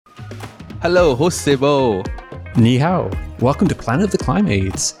Hello, host Sibo. Ni hao. Welcome to Planet of the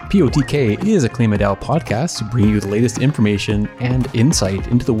Climates. POTK is a ClimateDAO podcast to bring you the latest information and insight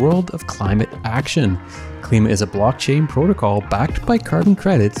into the world of climate action. Klima is a blockchain protocol backed by carbon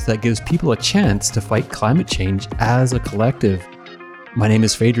credits that gives people a chance to fight climate change as a collective. My name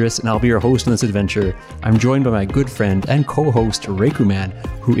is Phaedrus, and I'll be your host on this adventure. I'm joined by my good friend and co-host Reikuman,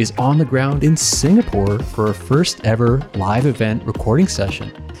 who is on the ground in Singapore for our first ever live event recording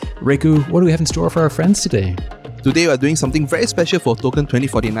session. Reiku, what do we have in store for our friends today? Today we are doing something very special for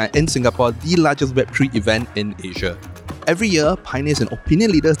TOKEN2049 in Singapore, the largest Web3 event in Asia. Every year, pioneers and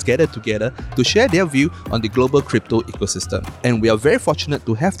opinion leaders gather together to share their view on the global crypto ecosystem. And we are very fortunate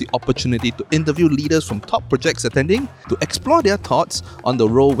to have the opportunity to interview leaders from top projects attending to explore their thoughts on the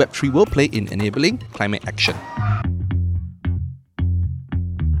role Web3 will play in enabling climate action.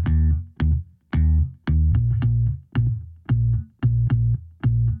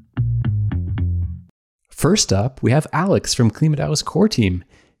 First up, we have Alex from ClimateDAO's core team.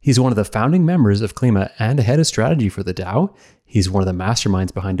 He's one of the founding members of Klima and a head of strategy for the DAO. He's one of the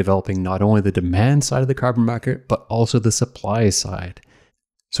masterminds behind developing not only the demand side of the carbon market, but also the supply side.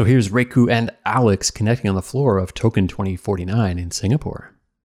 So here's Reiku and Alex connecting on the floor of Token2049 in Singapore.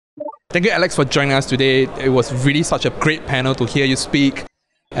 Thank you, Alex, for joining us today. It was really such a great panel to hear you speak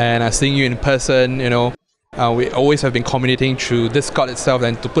and seeing you in person, we always have been communicating through Discord itself,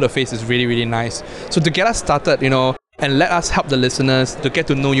 and to put a face is really, really nice. So to get us started, and let us help the listeners to get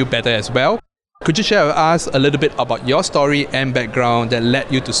to know you better as well, could you share with us a little bit about your story and background that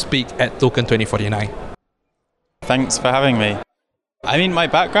led you to speak at Token2049? Thanks for having me. My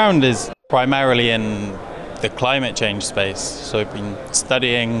background is primarily in the climate change space. So I've been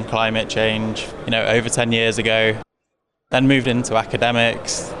studying climate change, over 10 years ago. Then moved into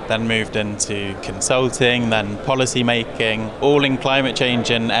academics, then moved into consulting, then policy making, all in climate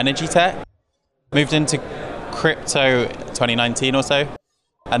change and energy tech. Moved into crypto 2019 or so,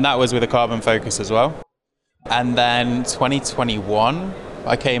 and that was with a carbon focus as well. And then 2021,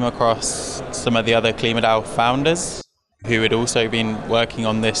 I came across some of the other ClimateDAO founders who had also been working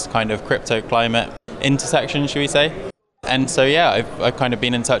on this kind of crypto climate intersection, should we say. And so, I've kind of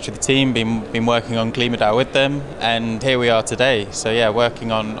been in touch with the team, been working on ClimateDAO with them, and here we are today. So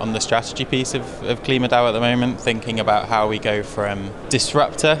working on the strategy piece of ClimateDAO at the moment, thinking about how we go from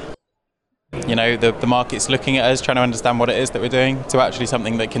disruptor, the market's looking at us, trying to understand what it is that we're doing, to actually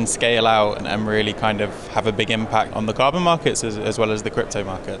something that can scale out and really kind of have a big impact on the carbon markets as well as the crypto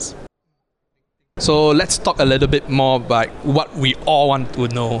markets. So let's talk a little bit more about what we all want to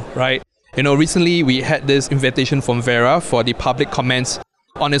know, right? Recently we had this invitation from Vera for the public comments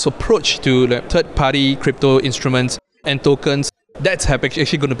on its approach to the third-party crypto instruments and tokens. That's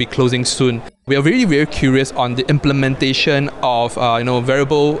actually going to be closing soon. We are very, very curious on the implementation of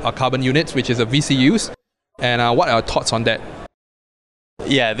variable carbon units, which is a VCUs, and what are our thoughts on that?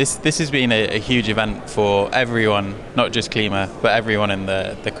 Yeah, this has been a huge event for everyone, not just Klima, but everyone in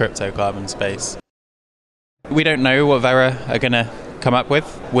the crypto carbon space. We don't know what Vera are going to come up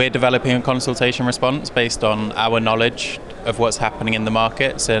with. We're developing a consultation response based on our knowledge of what's happening in the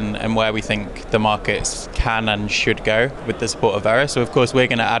markets and where we think the markets can and should go with the support of Vera. So of course we're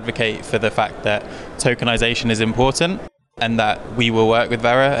going to advocate for the fact that tokenization is important and that we will work with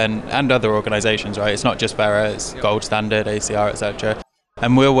Vera and other organizations, right? It's not just Vera, it's Gold Standard, ACR, etc.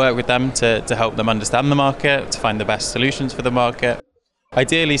 And we'll work with them to help them understand the market, to find the best solutions for the market.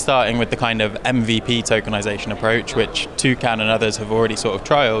 Ideally starting with the kind of MVP tokenization approach, which Toucan and others have already sort of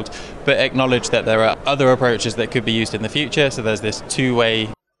trialed, but acknowledge that there are other approaches that could be used in the future. So there's this two-way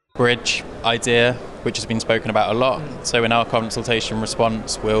bridge idea, which has been spoken about a lot. So in our consultation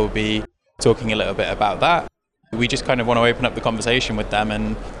response, we'll be talking a little bit about that. We just kind of want to open up the conversation with them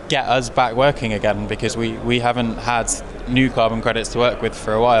and get us back working again, because we haven't had new carbon credits to work with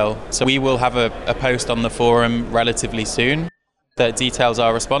for a while. So we will have a post on the forum relatively soon that details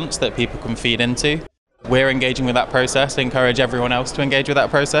our response that people can feed into. We're engaging with that process, encourage everyone else to engage with that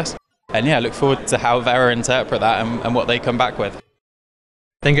process. And look forward to how Vera interpret that and what they come back with.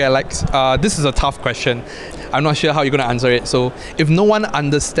 Thank you, Alex. This is a tough question. I'm not sure how you're going to answer it. So if no one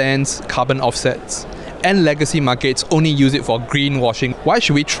understands carbon offsets and legacy markets only use it for greenwashing, why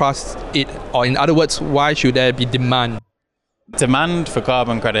should we trust it? Or in other words, why should there be demand? Demand for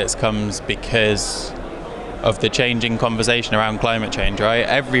carbon credits comes because of the changing conversation around climate change, right?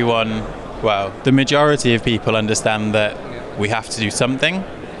 The majority of people understand that we have to do something,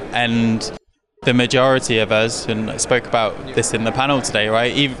 and the majority of us, and I spoke about this in the panel today,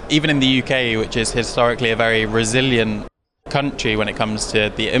 right? Even in the UK, which is historically a very resilient country when it comes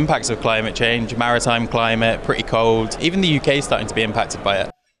to the impacts of climate change, maritime climate, pretty cold, even the UK is starting to be impacted by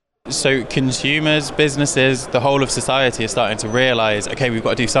it. So consumers, businesses, the whole of society is starting to realize, okay, we've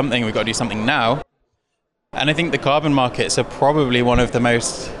got to do something now. And I think the carbon markets are probably one of the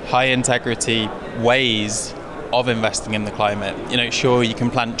most high integrity ways of investing in the climate. Sure, you can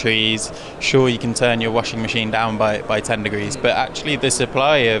plant trees, sure, you can turn your washing machine down by 10 degrees, but actually the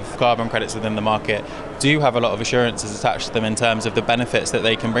supply of carbon credits within the market do have a lot of assurances attached to them in terms of the benefits that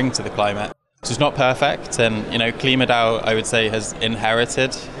they can bring to the climate. So it's not perfect, and KlimaDAO, I would say, has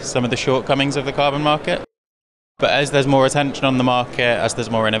inherited some of the shortcomings of the carbon market. But as there's more attention on the market, as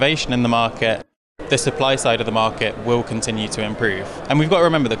there's more innovation in the market, the supply side of the market will continue to improve. And we've got to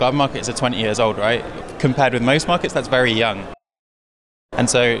remember the carbon markets are 20 years old, right? Compared with most markets, that's very young. And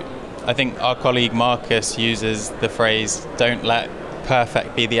so I think our colleague Marcus uses the phrase, don't let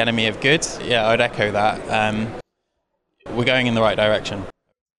perfect be the enemy of good. Yeah, I'd echo that. We're going in the right direction.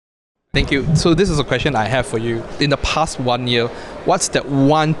 Thank you. So this is a question I have for you. In the past 1 year, what's that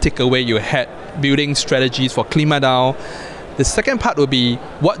one takeaway you had building strategies for KlimaDAO? The second part would be,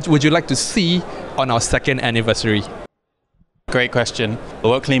 what would you like to see on our second anniversary? Great question.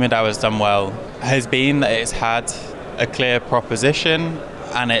 What KlimaDAO has done well has been that it's had a clear proposition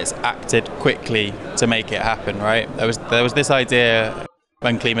and it's acted quickly to make it happen, right? There was this idea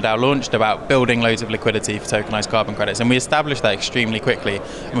when KlimaDAO launched about building loads of liquidity for tokenized carbon credits, and we established that extremely quickly.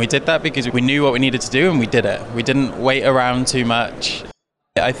 And we did that because we knew what we needed to do and we did it. We didn't wait around too much.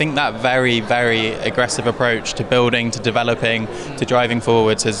 I think that very, very aggressive approach to building, to developing, to driving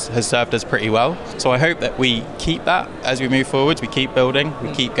forwards has served us pretty well. So I hope that we keep that as we move forwards. We keep building,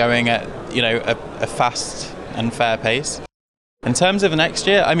 we keep going at a fast and fair pace. In terms of next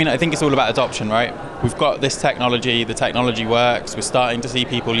year, I think it's all about adoption, right? We've got this technology, the technology works, we're starting to see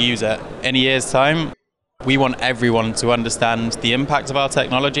people use it. In a year's time, we want everyone to understand the impact of our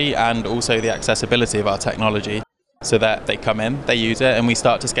technology and also the accessibility of our technology, so that they come in, they use it, and we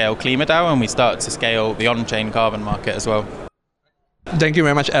start to scale KlimaDAO and we start to scale the on-chain carbon market as well. Thank you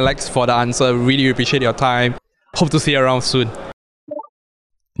very much, Alex, for the answer. Really appreciate your time. Hope to see you around soon.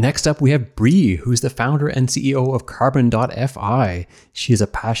 Next up, we have Bree, who's the founder and CEO of Carbon.fi. She has a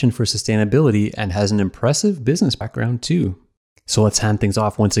passion for sustainability and has an impressive business background too. So let's hand things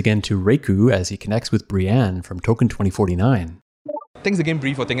off once again to Reiku as he connects with Brianne from Token2049. Thanks again,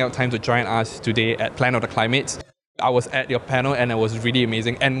 Bree, for taking out time to join us today at Plan of the Climate. I was at your panel and it was really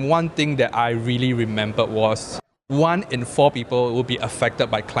amazing. And one thing that I really remembered was 1 in 4 people will be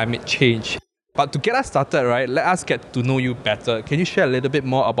affected by climate change. But to get us started, right, let us get to know you better. Can you share a little bit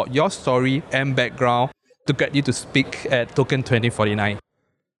more about your story and background to get you to speak at Token2049?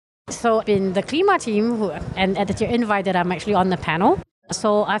 So in the Klima team, and at your invite that I'm actually on the panel.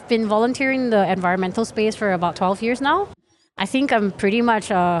 So I've been volunteering in the environmental space for about 12 years now. I think I'm pretty much,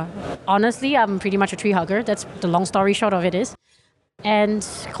 honestly, I'm pretty much a tree hugger. That's the long story short of it is. And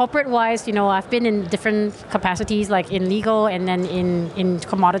corporate-wise, I've been in different capacities, like in legal and then in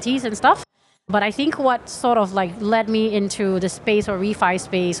commodities and stuff. But I think what sort of led me into the space or refi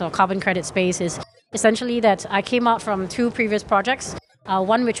space or carbon credit space is essentially that I came out from 2 previous projects.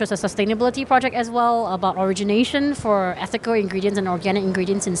 One which was a sustainability project as well, about origination for ethical ingredients and organic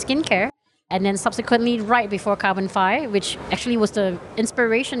ingredients in skincare. And then subsequently, right before Carbon.fi, which actually was the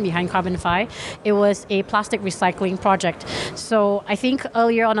inspiration behind Carbon.fi, it was a plastic recycling project. So I think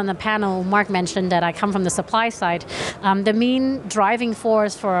earlier on the panel, Mark mentioned that I come from the supply side. The main driving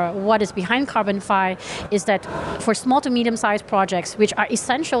force for what is behind Carbon.fi is that for small to medium-sized projects, which are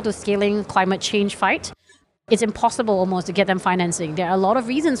essential to scaling climate change fight, it's impossible almost to get them financing. There are a lot of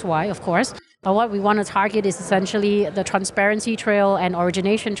reasons why, of course, but what we want to target is essentially the transparency trail and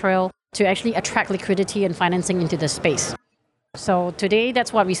origination trail to actually attract liquidity and financing into the space. So today,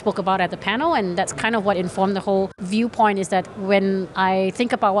 that's what we spoke about at the panel, and that's kind of what informed the whole viewpoint, is that when I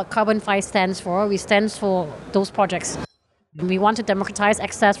think about what Carbon.fi stands for, we stand for those projects. We want to democratize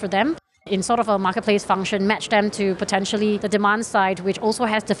access for them in sort of a marketplace function, match them to potentially the demand side, which also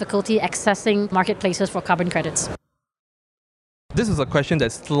has difficulty accessing marketplaces for carbon credits. This is a question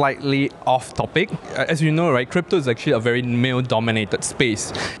that's slightly off topic. As you know, right, crypto is actually a very male-dominated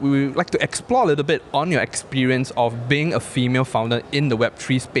space. We would like to explore a little bit on your experience of being a female founder in the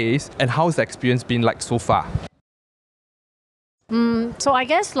Web3 space, and how's the experience been like so far? So I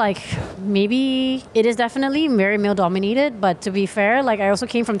guess maybe it is definitely very male-dominated, but to be fair, I also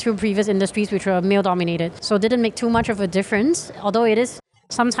came from 2 previous industries which were male-dominated, so it didn't make too much of a difference. Although it is,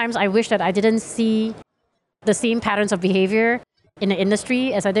 sometimes I wish that I didn't see the same patterns of behavior in the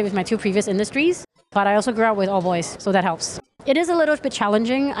industry as I did with my 2 previous industries, but I also grew up with all boys, so that helps. It is a little bit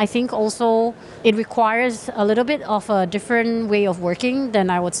challenging. I think also it requires a little bit of a different way of working than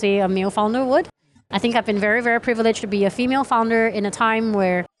I would say a male founder would. I think I've been very, very privileged to be a female founder in a time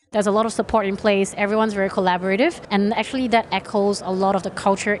where There's a lot of support in place. Everyone's very collaborative. And actually that echoes a lot of the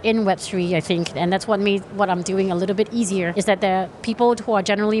culture in Web3, I think. And that's what made what I'm doing a little bit easier, is that there are people who are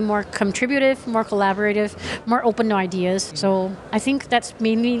generally more contributive, more collaborative, more open to ideas. So I think that's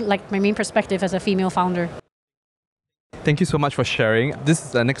mainly like my main perspective as a female founder. Thank you so much for sharing. This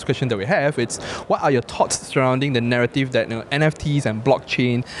is the next question that we have. It's, what are your thoughts surrounding the narrative that NFTs and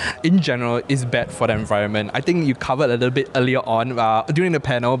blockchain in general is bad for the environment? I think you covered a little bit earlier on during the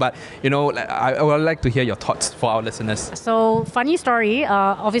panel, but I would like to hear your thoughts for our listeners. So, funny story.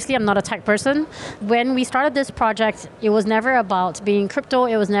 Obviously, I'm not a tech person. When we started this project, it was never about being crypto.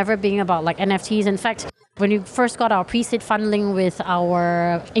 It was never being about like NFTs. In fact, when we first got our pre-seed funding with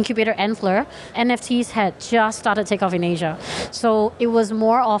our incubator Antler, NFTs had just started to take off in Asia. So it was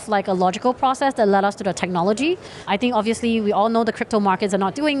more of like a logical process that led us to the technology. I think obviously we all know the crypto markets are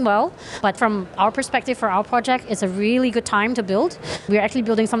not doing well, but from our perspective for our project, it's a really good time to build. We're actually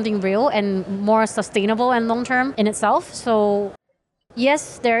building something real and more sustainable and long-term in itself. So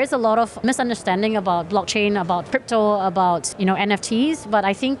yes, there is a lot of misunderstanding about blockchain, about crypto, about NFTs. But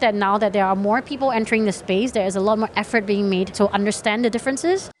I think that now that there are more people entering the space, there is a lot more effort being made to understand the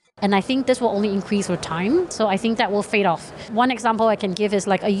differences. And I think this will only increase with time. So I think that will fade off. One example I can give is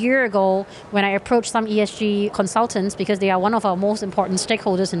like a year ago when I approached some ESG consultants, because they are one of our most important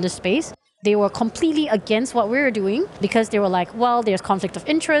stakeholders in this space. They were completely against what we were doing because they were like, well, there's conflict of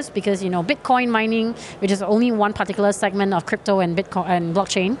interest because, Bitcoin mining, which is only one particular segment of crypto and Bitcoin and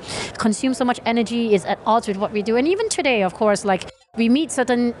blockchain, consumes so much energy, is at odds with what we do. And even today, of course, like we meet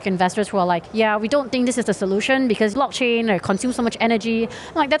certain investors who are like, yeah, we don't think this is the solution because blockchain consumes so much energy.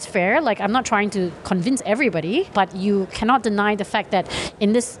 I'm like, that's fair. Like, I'm not trying to convince everybody, but you cannot deny the fact that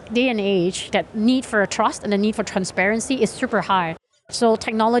in this day and age, that need for trust and the need for transparency is super high. So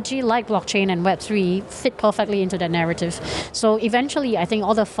technology like blockchain and Web3 fit perfectly into that narrative. So eventually, I think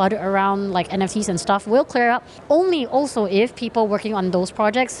all the FUD around like NFTs and stuff will clear up, only also if people working on those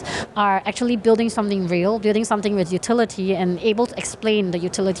projects are actually building something real, building something with utility and able to explain the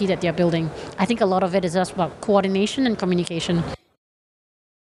utility that they're building. I think a lot of it is just about coordination and communication.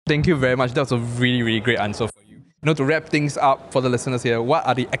 Thank you very much. That was a really, really great answer for you. To wrap things up for the listeners here, what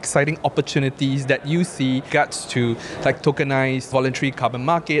are the exciting opportunities that you see regards to like tokenized voluntary carbon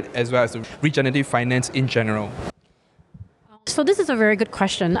market as well as regenerative finance in general? So this is a very good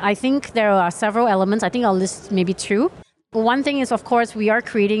question. I think there are several elements. I think I'll list maybe two. One thing is, of course, we are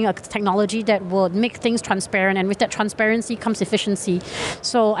creating a technology that will make things transparent, and with that transparency comes efficiency.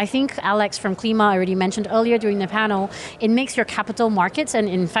 So I think Alex from Klima already mentioned earlier during the panel, it makes your capital markets, and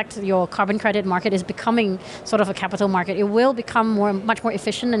in fact, your carbon credit market is becoming sort of a capital market. It will become much more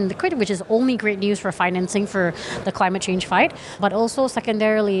efficient and liquid, which is only great news for financing for the climate change fight. But also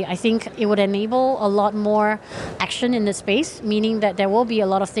secondarily, I think it would enable a lot more action in the space, meaning that there will be a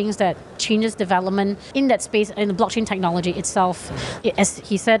lot of things that changes development in that space, in the blockchain technology itself. As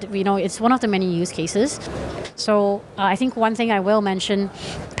he said, it's one of the many use cases. So I think one thing I will mention,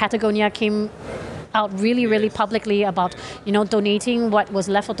 Patagonia came out really publicly about donating what was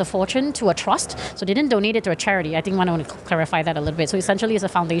left of the fortune to a trust. So they didn't donate it to a charity. I think I want to clarify that a little bit. So essentially it's a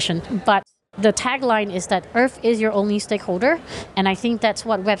foundation. But the tagline is that Earth is your only stakeholder, and I think that's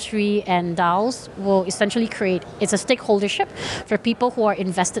what Web3 and DAOs will essentially create. It's a stakeholdership for people who are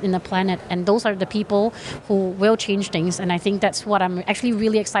invested in the planet, and those are the people who will change things. And I think that's what I'm actually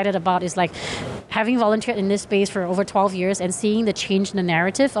really excited about, is like having volunteered in this space for over 12 years and seeing the change in the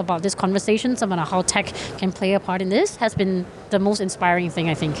narrative about this conversation about how tech can play a part in this has been the most inspiring thing,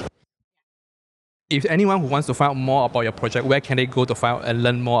 I think. If anyone who wants to find out more about your project, where can they go to find out and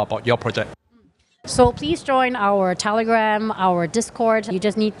learn more about your project? So please join our Telegram, our Discord. You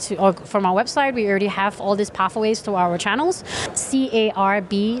just need to, or from our website, we already have all these pathways to our channels,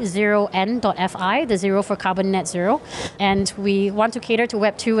 carb0n.fi, the 0 for carbon net zero. And we want to cater to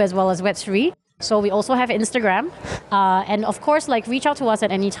Web 2 as well as Web 3. So we also have Instagram. And of course, reach out to us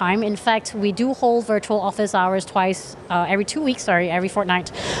at any time. In fact, we do hold virtual office hours every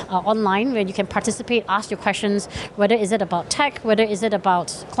fortnight online, where you can participate, ask your questions, whether is it about tech, whether is it about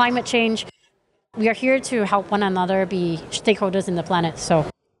climate change. We are here to help one another be stakeholders in the planet. So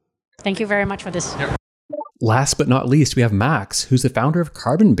thank you very much for this. Yep. Last but not least, we have Max, who's the founder of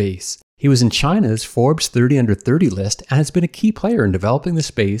Carbonbase. He was in China's Forbes 30 Under 30 list and has been a key player in developing the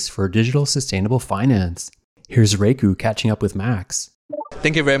space for digital sustainable finance. Here's Reiku catching up with Max.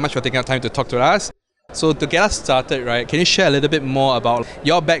 Thank you very much for taking the time to talk to us. So to get us started, right, can you share a little bit more about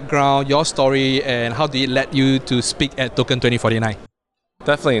your background, your story, and how did it lead you to speak at TOKEN2049?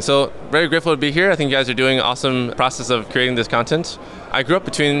 Definitely. So very grateful to be here. I think you guys are doing an awesome process of creating this content. I grew up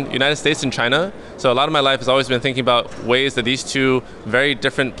between the United States and China, so a lot of my life has always been thinking about ways that these two very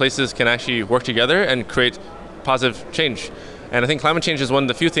different places can actually work together and create positive change. And I think climate change is one of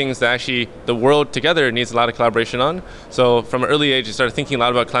the few things that actually the world together needs a lot of collaboration on. So from an early age, I started thinking a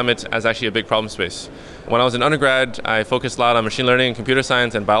lot about climate as actually a big problem space. When I was an undergrad, I focused a lot on machine learning, computer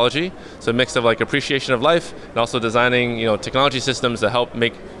science, and biology. So a mix of like appreciation of life and also designing, technology systems that help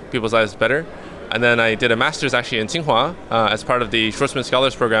make people's lives better. And then I did a master's actually in Tsinghua as part of the Schwarzman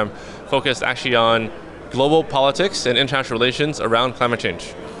Scholars Program, focused actually on global politics and international relations around climate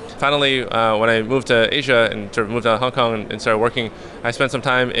change. Finally, when I moved to Asia and sort of moved out of Hong Kong and started working, I spent some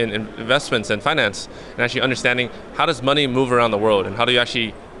time in investments and finance and actually understanding how does money move around the world and how do you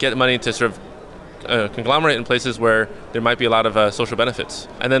actually get money to sort of conglomerate in places where there might be a lot of social benefits.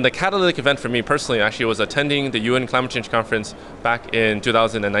 And then the catalytic event for me personally actually was attending the UN Climate Change Conference back in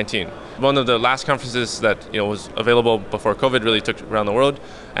 2019. One of the last conferences that was available before COVID really took around the world.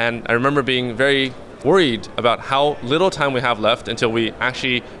 And I remember being very worried about how little time we have left until we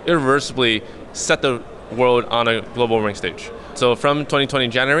actually irreversibly set the world on a global warming stage. So from 2020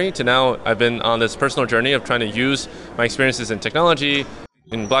 January to now, I've been on this personal journey of trying to use my experiences in technology,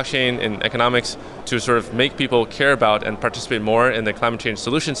 in blockchain, in economics, to sort of make people care about and participate more in the climate change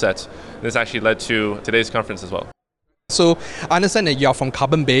solution sets. This actually led to today's conference as well. So I understand that you're from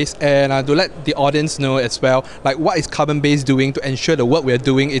Carbon Base, and to let the audience know as well, like what is Carbon Base doing to ensure the work we're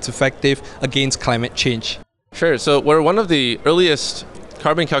doing is effective against climate change? Sure. So we're one of the earliest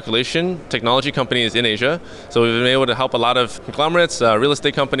carbon calculation technology companies in Asia. So we've been able to help a lot of conglomerates, real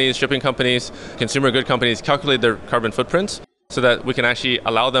estate companies, shipping companies, consumer good companies calculate their carbon footprints so that we can actually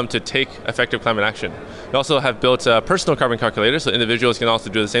allow them to take effective climate action. We also have built a personal carbon calculator so individuals can also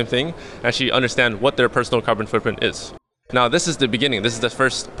do the same thing, actually understand what their personal carbon footprint is. Now, this is the beginning. This is the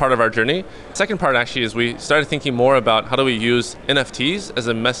first part of our journey. Second part actually is we started thinking more about how do we use NFTs as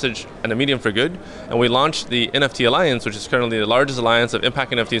a message and a medium for good. And we launched the NFT Alliance, which is currently the largest alliance of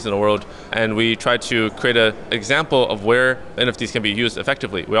impact NFTs in the world. And we tried to create an example of where NFTs can be used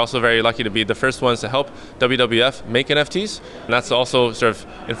effectively. We're also very lucky to be the first ones to help WWF make NFTs. And that's also sort of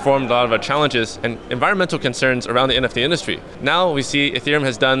informed a lot of our challenges and environmental concerns around the NFT industry. Now we see Ethereum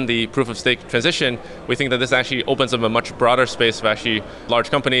has done the proof of stake transition. We think that this actually opens up a much broader space of actually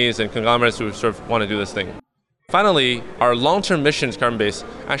large companies and conglomerates who sort of want to do this thing. Finally, our long-term mission as Carbon Base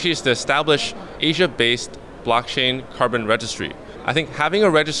actually is to establish Asia-based blockchain carbon registry. I think having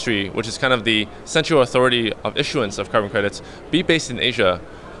a registry, which is kind of the central authority of issuance of carbon credits, be based in Asia,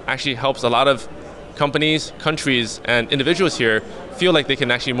 actually helps a lot of companies, countries, and individuals here feel like they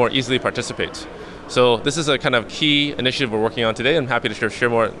can actually more easily participate. So this is a kind of key initiative we're working on today. I'm happy to share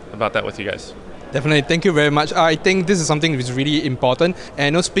more about that with you guys. Definitely, thank you very much. I think this is something which is really important.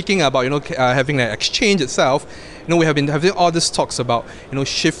 And speaking about having an exchange itself, we have been having all these talks about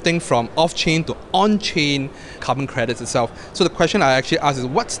shifting from off-chain to on-chain carbon credits itself. So the question I actually ask is,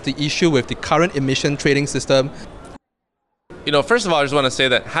 what's the issue with the current emission trading system? First of all, I just want to say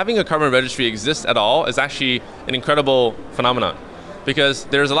that having a carbon registry exist at all is actually an incredible phenomenon. Because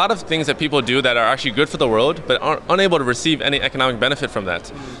there's a lot of things that people do that are actually good for the world, but aren't unable to receive any economic benefit from that.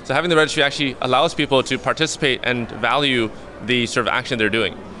 So having the registry actually allows people to participate and value the sort of action they're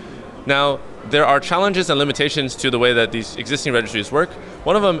doing. Now, there are challenges and limitations to the way that these existing registries work.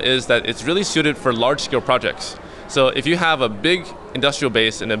 One of them is that it's really suited for large-scale projects. So if you have a big industrial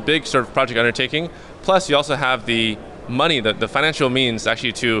base and a big sort of project undertaking, plus you also have the money, the financial means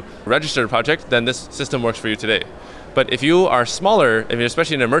actually to register a project, then this system works for you today. But if you are smaller,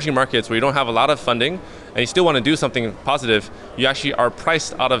 especially in emerging markets where you don't have a lot of funding and you still want to do something positive, you actually are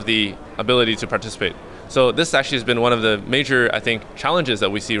priced out of the ability to participate. So this actually has been one of the major, I think, challenges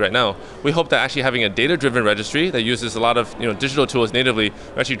that we see right now. We hope that actually having a data-driven registry that uses a lot of digital tools natively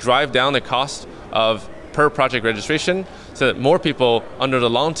will actually drive down the cost of per project registration so that more people under the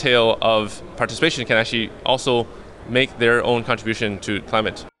long tail of participation can actually also make their own contribution to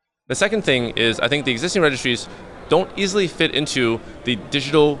climate. The second thing is I think the existing registries don't easily fit into the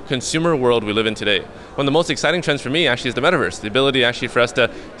digital consumer world we live in today. One of the most exciting trends for me actually is the metaverse, the ability actually for us to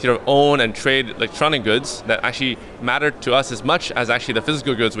own and trade electronic goods that actually matter to us as much as actually the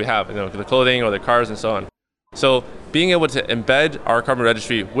physical goods we have, the clothing or the cars and so on. So being able to embed our carbon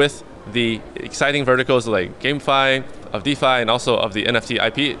registry with the exciting verticals like GameFi, of DeFi, and also of the NFT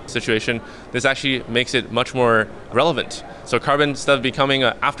IP situation, this actually makes it much more relevant. So carbon, instead of becoming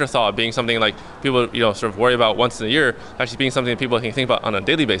an afterthought, being something like people sort of worry about once in a year, actually being something that people can think about on a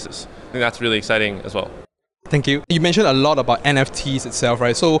daily basis. I think that's really exciting as well. Thank you. You mentioned a lot about NFTs itself,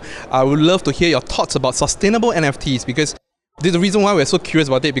 right? So I would love to hear your thoughts about sustainable NFTs, because The reason why we're so curious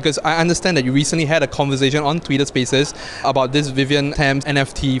about it, because I understand that you recently had a conversation on Twitter Spaces about this Vivian Tam's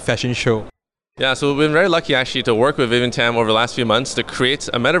NFT fashion show. Yeah, so we've been very lucky actually to work with Vivian Tam over the last few months to create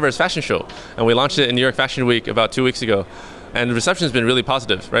a metaverse fashion show. And we launched it in New York Fashion Week about 2 weeks ago. And the reception has been really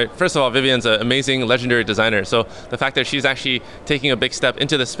positive, right? First of all, Vivian's an amazing, legendary designer. So the fact that she's actually taking a big step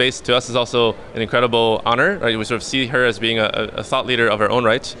into this space to us is also an incredible honor, right? We sort of see her as being a thought leader of her own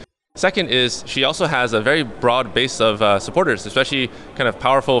right. Second is she also has a very broad base of supporters, especially kind of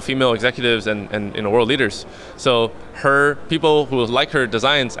powerful female executives and world leaders. So her people who like her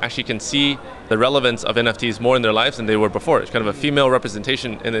designs actually can see the relevance of NFTs more in their lives than they were before. It's kind of a female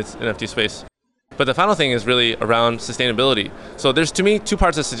representation in this NFT space. But the final thing is really around sustainability. So there's, to me, two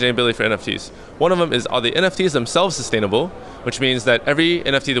parts of sustainability for NFTs. One of them is, are the NFTs themselves sustainable? Which means that every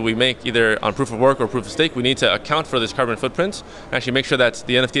NFT that we make, either on proof of work or proof of stake, we need to account for this carbon footprint and actually make sure that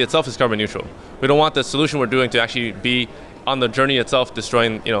the NFT itself is carbon neutral. We don't want the solution we're doing to actually be on the journey itself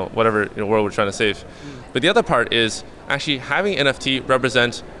destroying whatever world we're trying to save. But the other part is actually having NFT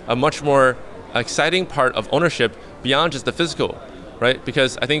represent a much more exciting part of ownership beyond just the physical, right?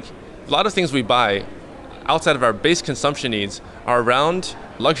 Because I think a lot of things we buy outside of our base consumption needs are around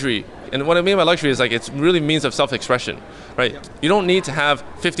luxury. And what I mean by luxury is like it's really means of self-expression, right? You don't need to have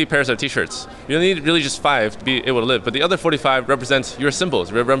 50 pairs of t-shirts. You don't need really just 5 to be able to live. But the other 45 represents your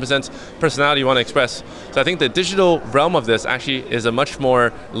symbols, represents personality you want to express. So I think the digital realm of this actually is a much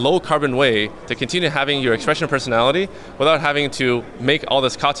more low carbon way to continue having your expression of personality without having to make all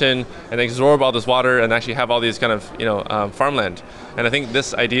this cotton and absorb all this water and actually have all these kind of farmland. And I think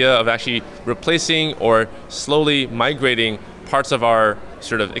this idea of actually replacing or slowly migrating parts of our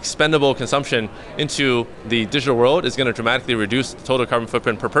sort of expendable consumption into the digital world is going to dramatically reduce the total carbon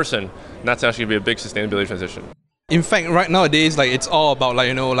footprint per person. And that's actually going to be a big sustainability transition. In fact, right nowadays, it's all about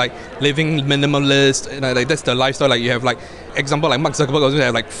living minimalist. That's the lifestyle. You have example like Mark Zuckerberg also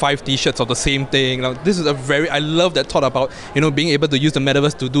have 5 t-shirts of the same thing. This is I love that thought about being able to use the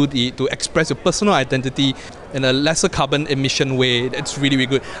metaverse to express your personal identity in a lesser carbon emission way. It's really, really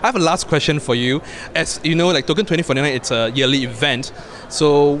good. I have a last question for you. As you know, TOKEN2049, it's a yearly event.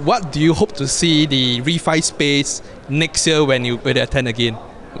 So what do you hope to see the refi space next year when you attend again?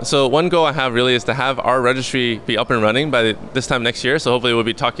 So one goal I have really is to have our registry be up and running by this time next year. So hopefully we'll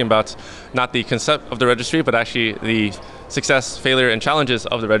be talking about not the concept of the registry, but actually the success, failure, and challenges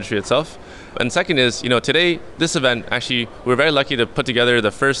of the registry itself. And second is, today, this event, actually, we're very lucky to put together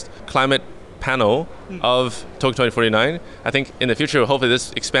the first climate panel of TOKEN2049. I think in the future, hopefully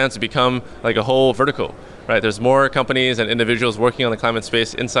this expands to become like a whole vertical. Right, there's more companies and individuals working on the climate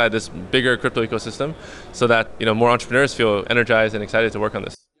space inside this bigger crypto ecosystem so that more entrepreneurs feel energized and excited to work on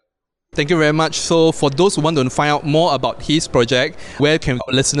this. Thank you very much. So for those who want to find out more about his project, where can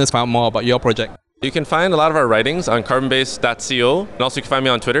listeners find out more about your project? You can find a lot of our writings on carbonbase.co, and also you can find me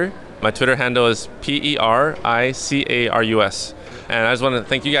on Twitter. My Twitter handle is PERICARUS. And I just want to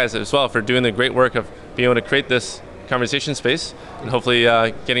thank you guys as well for doing the great work of being able to create this conversation space and hopefully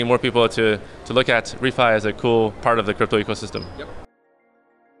getting more people to look at refi as a cool part of the crypto ecosystem. Yep.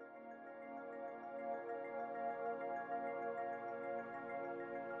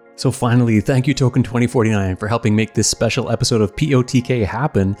 So finally, thank you Token2049 for helping make this special episode of POTK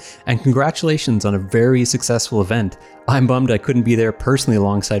happen, and congratulations on a very successful event. I'm bummed I couldn't be there personally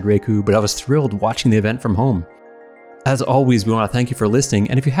alongside Reiku, but I was thrilled watching the event from home. As always, we want to thank you for listening,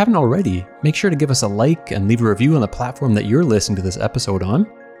 and if you haven't already, make sure to give us a like and leave a review on the platform that you're listening to this episode on.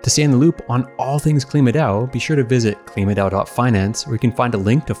 To stay in the loop on all things KlimaDAO, be sure to visit klimadao.finance, where you can find a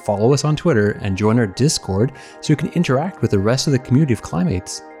link to follow us on Twitter and join our Discord so you can interact with the rest of the community of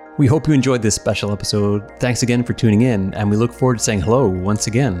Climates. We hope you enjoyed this special episode. Thanks again for tuning in, and we look forward to saying hello once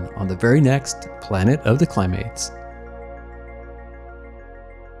again on the very next Planet of the Climates.